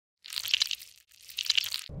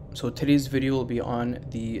So today's video will be on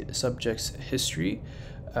the subject's history.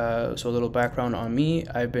 So a little background on me.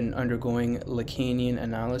 I've been undergoing Lacanian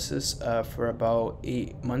analysis for about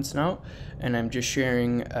 8 months now, and I'm just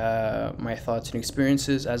sharing my thoughts and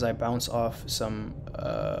experiences as I bounce off some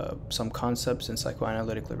concepts in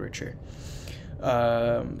psychoanalytic literature.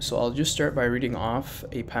 So I'll just start by reading off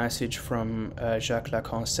a passage from Jacques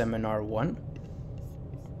Lacan's Seminar 1.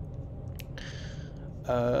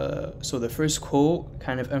 So the first quote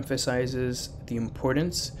kind of emphasizes the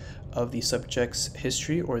importance of the subject's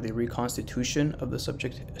history, or the reconstitution of the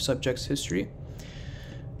subject's history.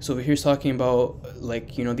 So here's talking about,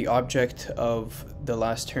 like, the object of the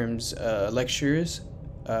last term's lectures.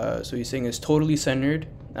 So he's saying is totally centered,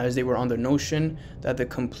 as they were on the notion that the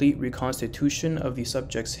complete reconstitution of the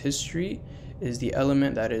subject's history is the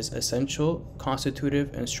element that is essential,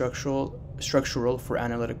 constitutive, and structural for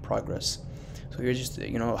analytic progress. So you're just,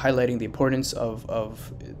 highlighting the importance of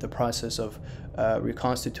the process of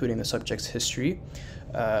reconstituting the subject's history,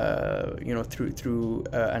 through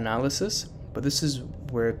analysis. But this is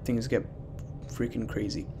where things get freaking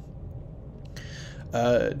crazy.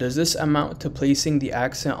 Does this amount to placing the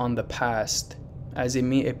accent on the past as it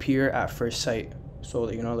may appear at first sight? So,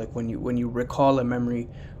 like when you recall a memory,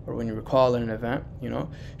 or when you recall an event,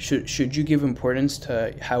 should you give importance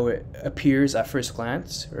to how it appears at first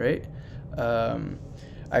glance, right?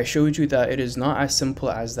 I showed you that it is not as simple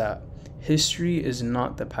as that. History is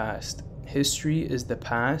not the past. History is the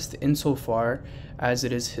past insofar as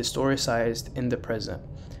it is historicized in the present.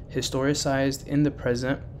 Historicized in the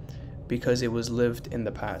present because it was lived in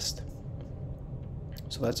the past.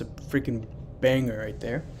 So that's a freaking banger right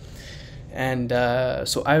there. And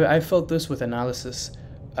so I felt this with analysis,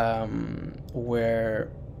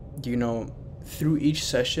 where, through each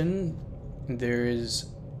session there is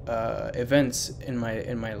events in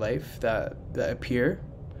my life that appear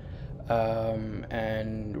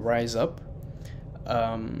and rise up,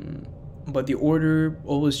 but the order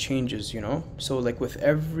always changes, so like with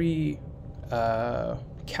every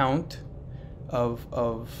count of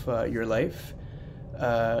your life,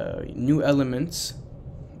 new elements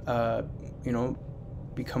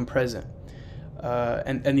become present,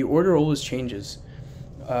 and the order always changes.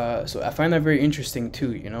 So I find that very interesting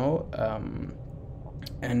too,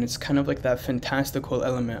 and it's kind of like that fantastical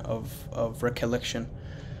element of recollection.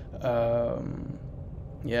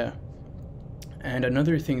 Yeah. And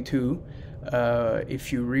another thing too,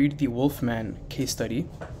 if you read the Wolfman case study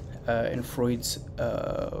in Freud's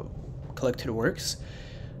collected works,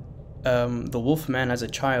 the Wolfman as a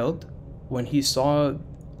child, when he saw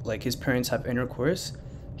like his parents have intercourse,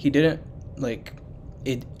 he didn't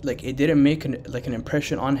it didn't make an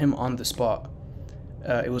impression on him on the spot.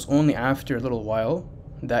 It was only after a little while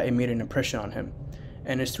that it made an impression on him,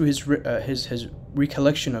 and it's through his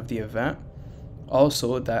recollection of the event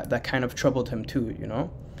also that kind of troubled him too,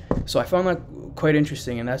 So I found that quite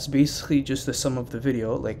interesting, and that's basically just the sum of the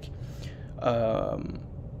video. Like,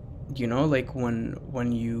 like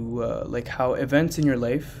when you like how events in your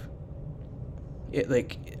life,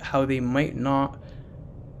 how they might not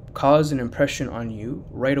cause an impression on you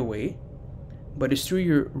right away, but it's through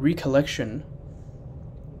your recollection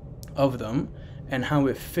of them and how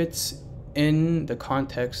it fits in the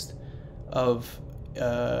context of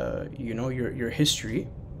your history,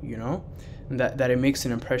 that it makes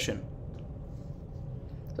an impression.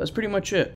 That's pretty much it.